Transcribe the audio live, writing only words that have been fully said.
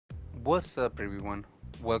What's up, everyone?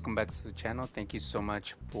 Welcome back to the channel. Thank you so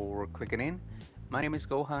much for clicking in. My name is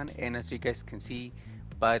Gohan, and as you guys can see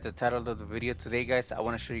by the title of the video today, guys, I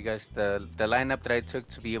want to show you guys the lineup that I took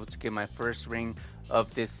to be able to get my first ring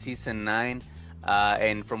of this season 9.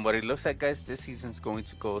 And from what it looks like, guys, this season's going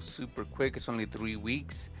to go super quick. It's only 3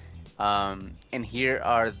 weeks. And here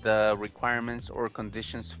are the requirements or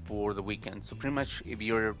conditions for the weekend. So pretty much, if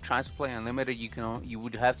you're trying to play unlimited, you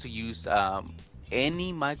would have to use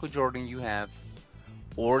any Michael Jordan you have,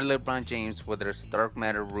 or LeBron James, whether it's dark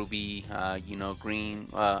matter, ruby, green.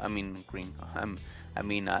 I mean green.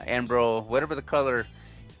 Emerald, whatever the color.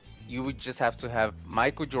 You would just have to have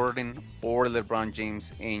Michael Jordan or LeBron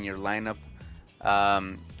James in your lineup,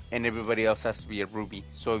 and everybody else has to be a ruby.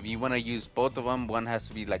 So if you want to use both of them, one has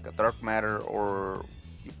to be like a dark matter or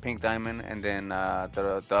pink diamond, and then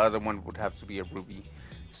the other one would have to be a ruby.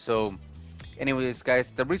 So anyways,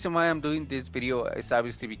 guys, the reason why I'm doing this video is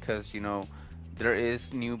obviously because there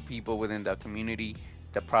is new people within the community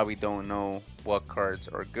that probably don't know what cards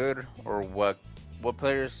are good or what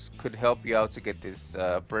players could help you out to get this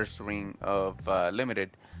first ring of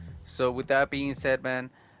limited. So with that being said,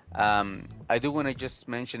 man, I do want to just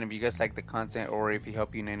mention, if you guys like the content or if it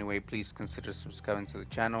help you in any way, please consider subscribing to the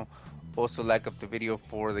channel. Also like up the video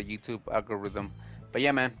for the YouTube algorithm. But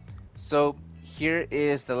yeah, man. So here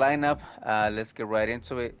is the lineup. Let's get right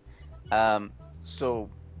into it. So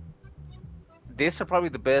these are probably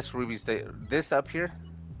the best rubies. This up here,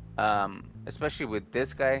 especially with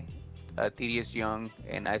this guy, Thaddeus Young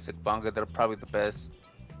and Isaac Bonga, they're probably the best,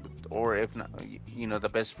 or if not, the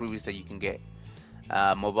best rubies that you can get.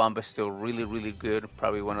 Mobamba is still really, really good,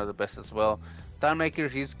 probably one of the best as well. Thonmaker,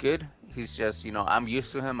 he's good. He's just, I'm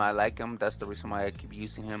used to him. I like him. That's the reason why I keep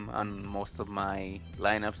using him on most of my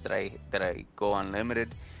lineups that I go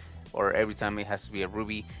unlimited, or every time it has to be a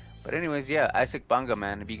ruby. But anyways, yeah, Isaac Bonga,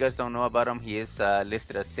 man. If you guys don't know about him, he is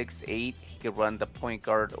listed as 6'8". He can run the point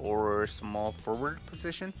guard or small forward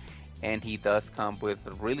position, and he does come with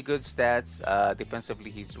really good stats.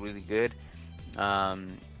 Defensively, he's really good.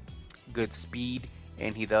 Um, Good speed,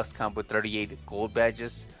 and he does come with 38 gold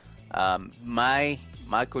badges. My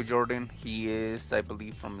Michael Jordan, he is, I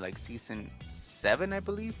believe, from like season 7, I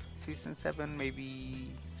believe. Season 7, maybe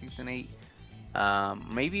season 8.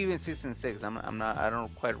 Maybe even season 6. I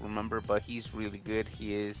don't quite remember, but he's really good.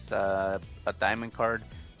 He is a diamond card.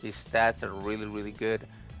 His stats are really, really good.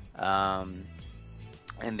 Um,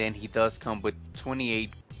 and then he does come with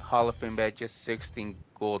 28 Hall of Fame badges, 16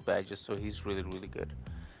 gold badges, so he's really, really good.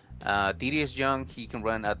 Thaddeus Young, he can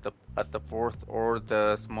run at the fourth or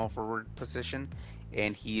the small forward position,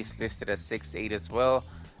 and he is listed as 6'8" as well.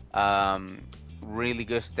 Um, Really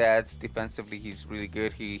good stats defensively. He's really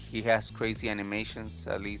good. He has crazy animations,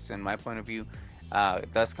 at least in my point of view.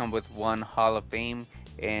 It does come with one Hall of Fame,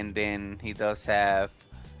 and then he does have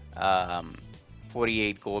um,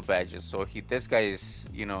 48 gold badges. So this guy is,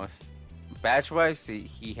 badge wise,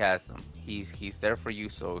 he has them. He's there for you,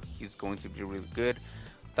 so he's going to be really good.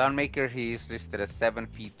 Thonmaker, he's listed as 7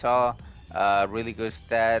 feet tall, really good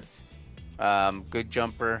stats, good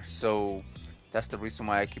jumper, so that's the reason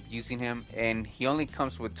why I keep using him. And he only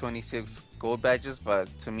comes with 26 gold badges, but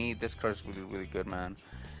to me, this card is really, really good, man.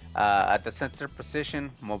 At the center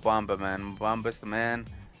position, Mobamba, man. Mobamba's the man.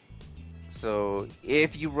 So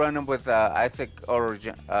if you run him with Isaac or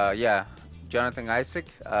Jonathan Isaac,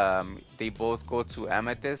 they both go to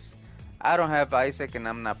Amethyst. I don't have Isaac, and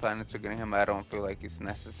I'm not planning to get him. I don't feel like it's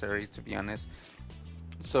necessary, to be honest.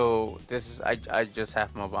 So I just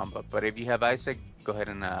have Mobamba. But if you have Isaac, go ahead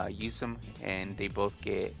and use them, and they both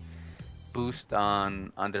get boost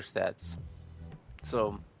on their stats.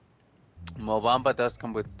 So Mobamba does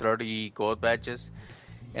come with 30 gold badges,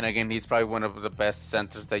 and again, he's probably one of the best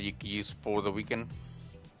centers that you can use for the weekend.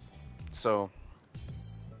 So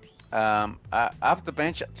off the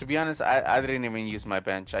bench, to be honest, I didn't even use my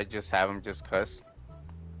bench. I just have him just cause.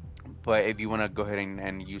 But if you want to go ahead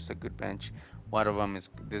and use a good bench, one of them is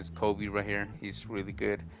this Kobe right here. He's really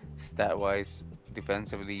good stat wise,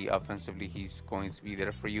 defensively, offensively. He's going to be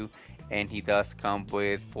there for you, and he does come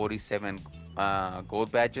with 47 gold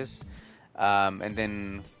badges. And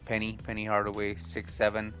then Penny Hardaway,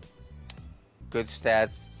 6'7", good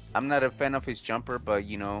stats. I'm not a fan of his jumper, but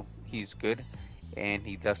he's good, and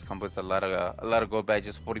he does come with a lot of gold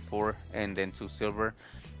badges, 44, and then 2 silver.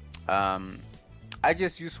 Um, I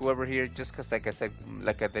just use whoever here just because, like I said,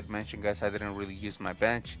 like I did mention, guys, I didn't really use my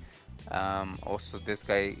bench. Also, this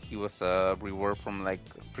guy, he was a reward from like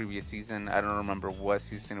previous season. I don't remember what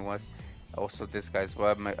season it was. Also, this guy as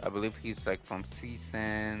well. I believe he's like from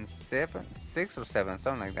season 7, 6 or 7,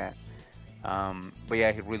 something like that. But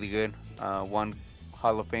yeah, he's really good. One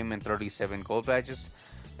Hall of Fame and 37 gold badges.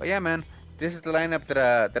 But yeah, man, this is the lineup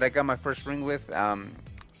that I got my first ring with.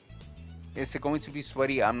 Is it going to be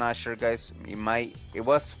sweaty? I'm not sure, guys. It might. It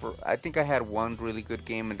was for. I think I had one really good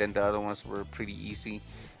game, and then the other ones were pretty easy.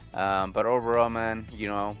 But overall, man,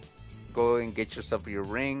 go and get yourself your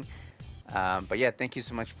ring. But yeah, thank you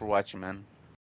so much for watching, man.